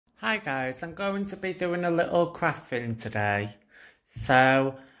Hi guys, I'm going to be doing a little crafting today.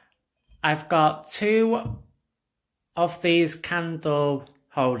 So I've got two of these candle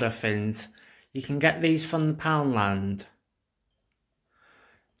holder things. You can get these from the Poundland.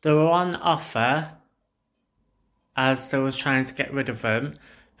 They were on offer as they was trying to get rid of them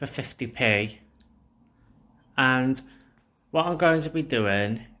for 50p. And what I'm going to be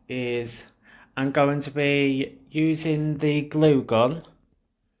doing is I'm going to be using the glue gun.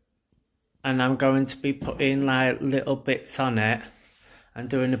 And I'm going to be putting like little bits on it and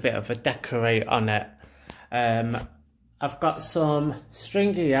doing a bit of a decorate on it. I've got some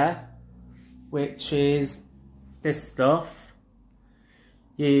string here, which is this stuff.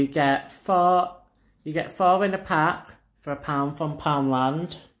 You get four in a pack for £1 from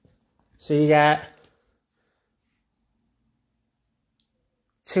Poundland. So you get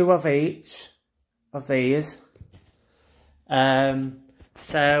 2 of each of these.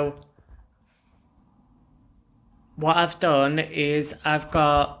 So what I've done is I've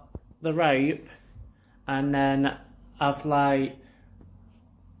got the rope and then I've like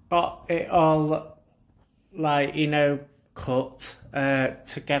got it all like, you know, cut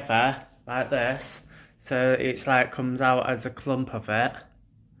together like this, so it's like comes out as a clump of it.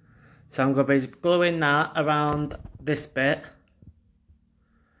 So I'm going to be gluing that around this bit,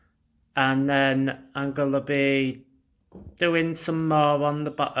 and then I'm going to be doing some more on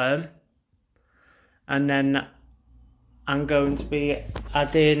the bottom, and then I'm going to be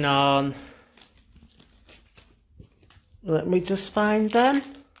adding on, let me just find them,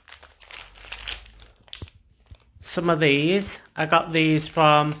 some of these. I got these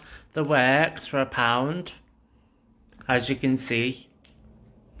from the Works for £1, as you can see.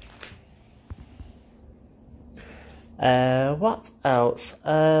 What else?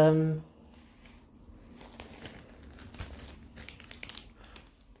 Oh,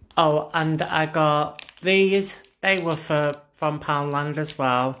 and I got these. They were from Poundland as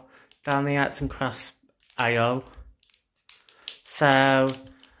well, down the Arts and Crafts aisle. So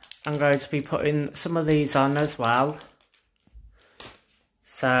I'm going to be putting some of these on as well.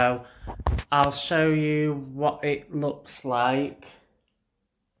 So I'll show you what it looks like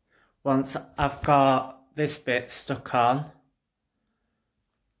once I've got this bit stuck on.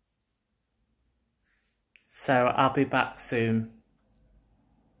 So I'll be back soon.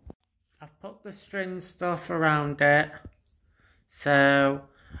 I've put the string stuff around it, so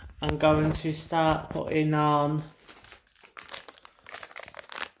I'm going to start putting on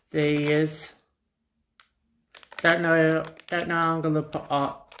these. Don't know how I'm going to put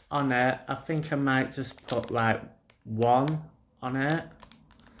on it. I think I might just put like one on it,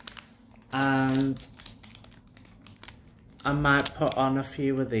 and I might put on a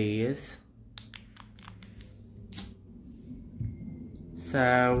few of these.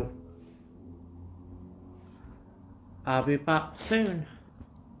 So I'll be back soon.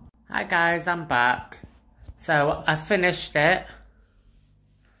 Hi guys, I'm back. So I finished it.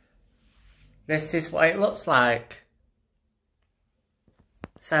 This is what it looks like.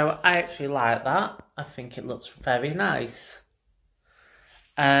 So I actually like that. I think it looks very nice.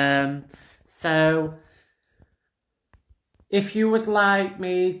 So if you would like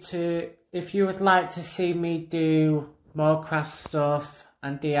to see me do more craft stuff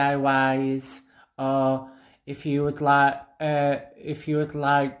and DIYs, or if you would like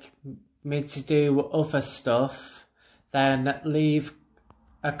me to do other stuff, then leave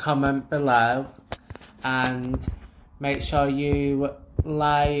a comment below and make sure you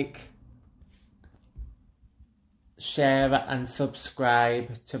like, share and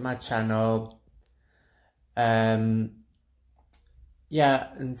subscribe to my channel. Yeah,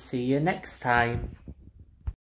 and see you next time.